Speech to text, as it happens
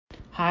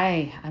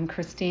Hi, I'm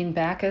Christine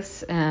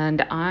Backus,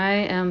 and I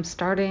am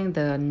starting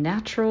the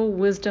Natural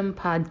Wisdom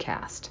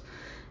Podcast.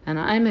 And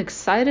I'm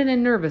excited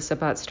and nervous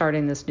about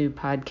starting this new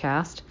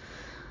podcast.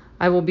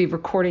 I will be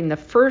recording the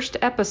first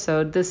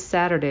episode this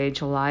Saturday,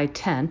 July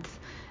 10th,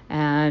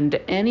 and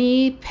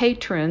any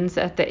patrons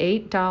at the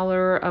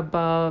 $8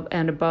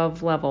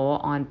 above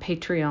level on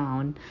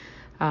Patreon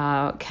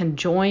can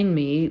join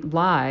me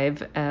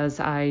live as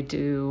I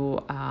do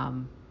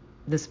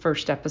this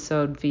first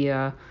episode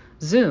via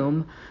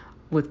Zoom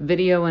with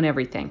video and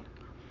everything.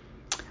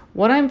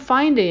 What I'm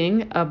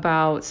finding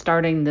about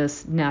starting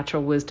this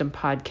Natural Wisdom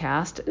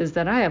podcast is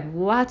that I have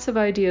lots of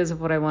ideas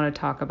of what I want to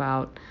talk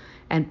about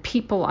and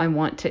people I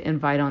want to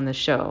invite on the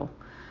show.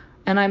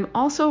 And I'm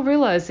also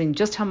realizing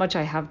just how much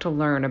I have to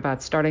learn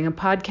about starting a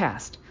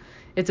podcast.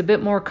 It's a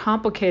bit more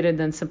complicated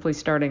than simply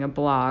starting a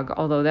blog,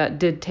 although that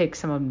did take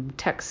some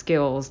tech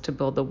skills to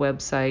build the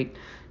website,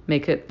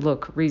 make it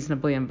look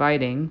reasonably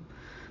inviting.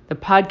 The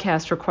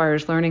podcast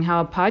requires learning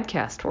how a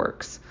podcast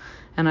works.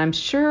 And I'm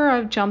sure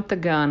I've jumped the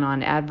gun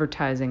on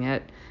advertising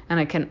it, and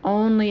I can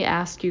only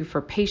ask you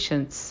for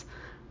patience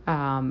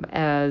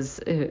as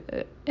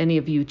any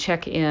of you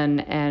check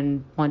in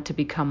and want to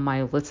become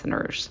my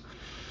listeners.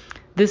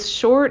 This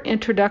short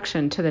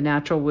introduction to the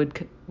Natural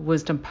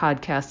Wisdom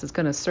Podcast is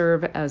going to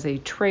serve as a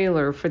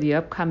trailer for the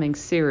upcoming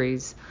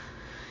series.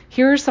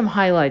 Here are some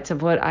highlights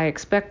of what I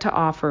expect to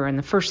offer in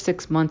the first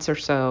 6 months or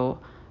so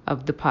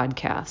of the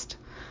podcast.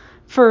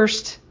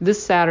 First,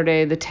 this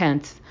Saturday, the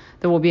 10th,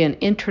 there will be an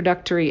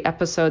introductory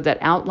episode that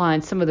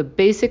outlines some of the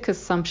basic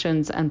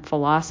assumptions and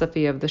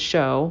philosophy of the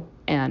show,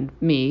 and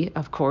me,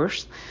 of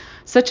course,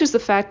 such as the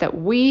fact that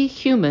we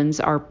humans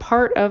are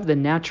part of the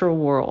natural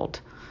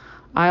world.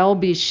 I'll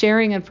be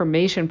sharing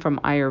information from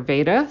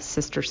Ayurveda,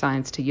 sister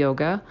science to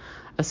yoga,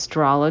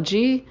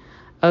 astrology,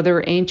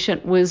 other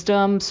ancient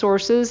wisdom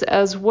sources,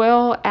 as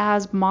well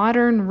as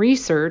modern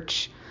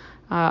research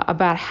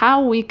about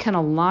how we can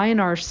align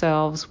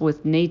ourselves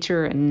with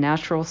nature and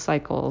natural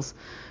cycles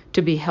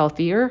to be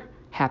healthier,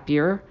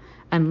 happier,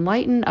 and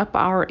lighten up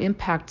our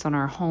impacts on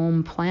our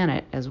home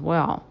planet as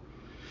well.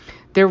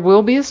 There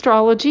will be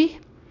astrology.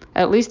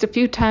 At least a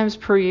few times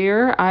per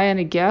year, I and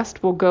a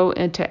guest will go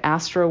into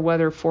astro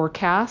weather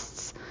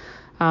forecasts.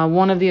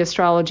 One of the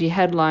astrology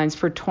headlines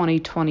for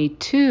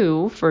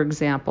 2022, for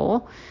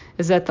example,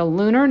 is that the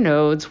lunar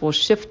nodes will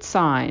shift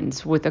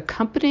signs with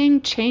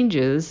accompanying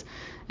changes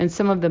in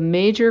some of the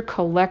major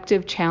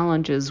collective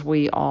challenges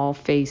we all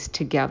face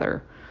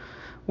together.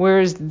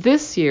 Whereas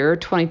this year,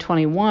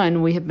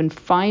 2021, we have been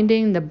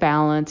finding the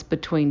balance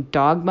between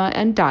dogma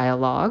and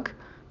dialogue.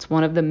 It's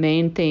one of the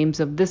main themes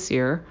of this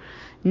year.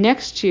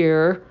 Next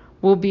year,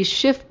 we'll be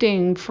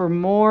shifting for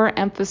more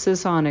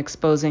emphasis on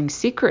exposing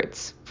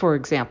secrets, for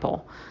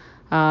example.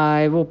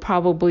 I will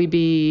probably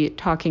be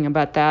talking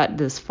about that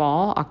this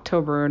fall,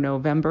 October or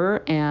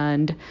November,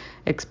 and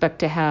expect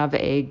to have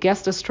a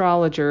guest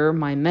astrologer,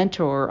 my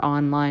mentor,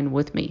 online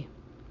with me.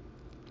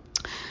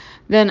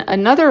 Then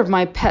another of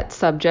my pet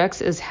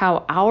subjects is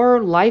how our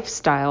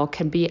lifestyle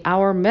can be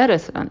our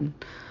medicine.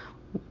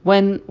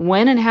 When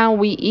and how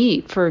we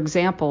eat, for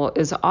example,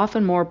 is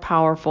often more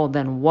powerful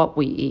than what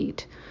we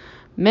eat.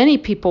 Many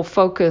people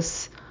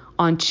focus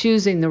on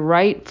choosing the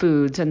right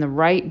foods and the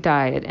right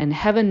diet, and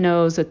heaven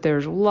knows that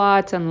there's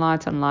lots and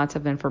lots and lots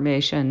of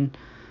information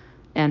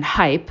and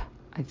hype,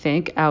 I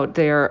think, out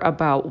there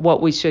about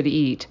what we should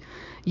eat.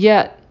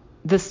 Yet,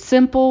 the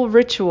simple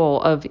ritual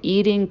of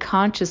eating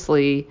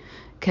consciously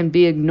can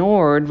be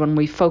ignored when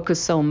we focus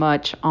so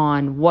much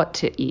on what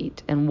to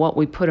eat and what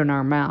we put in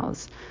our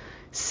mouths.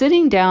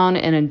 Sitting down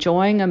and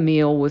enjoying a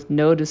meal with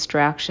no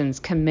distractions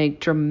can make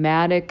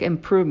dramatic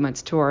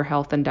improvements to our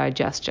health and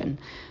digestion.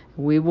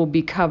 We will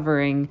be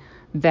covering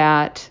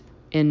that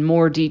in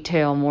more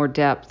detail, more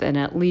depth in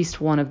at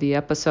least one of the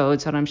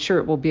episodes, and I'm sure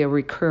it will be a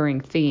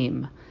recurring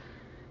theme.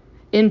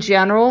 In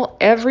general,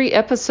 every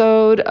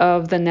episode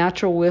of the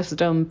Natural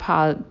Wisdom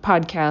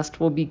podcast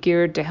will be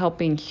geared to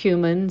helping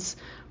humans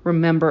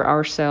remember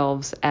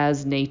ourselves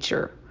as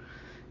nature,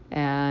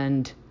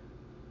 and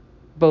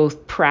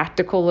both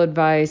practical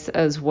advice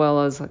as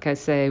well as, like I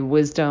say,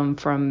 wisdom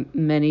from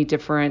many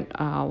different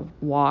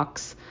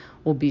walks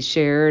will be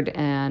shared,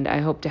 and I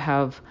hope to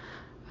have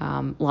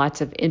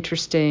lots of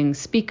interesting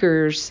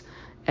speakers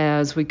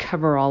as we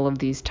cover all of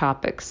these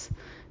topics.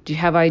 Do you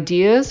have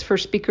ideas for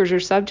speakers or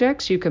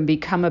subjects? You can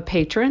become a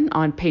patron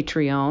on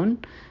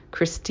Patreon,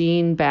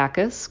 Christine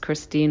Backus,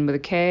 Christine with a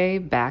K,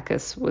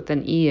 Backus with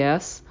an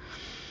ES.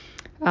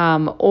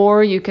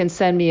 Or you can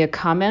send me a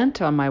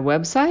comment on my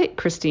website,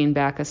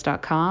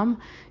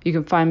 christinebackus.com. You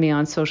can find me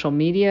on social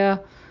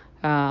media.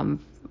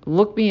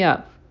 Look me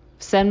up.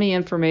 Send me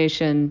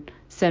information.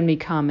 Send me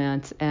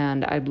comments.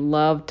 And I'd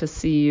love to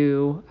see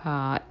you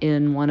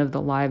in one of the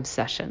live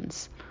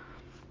sessions.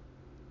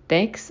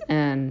 Thanks,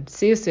 and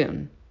see you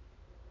soon.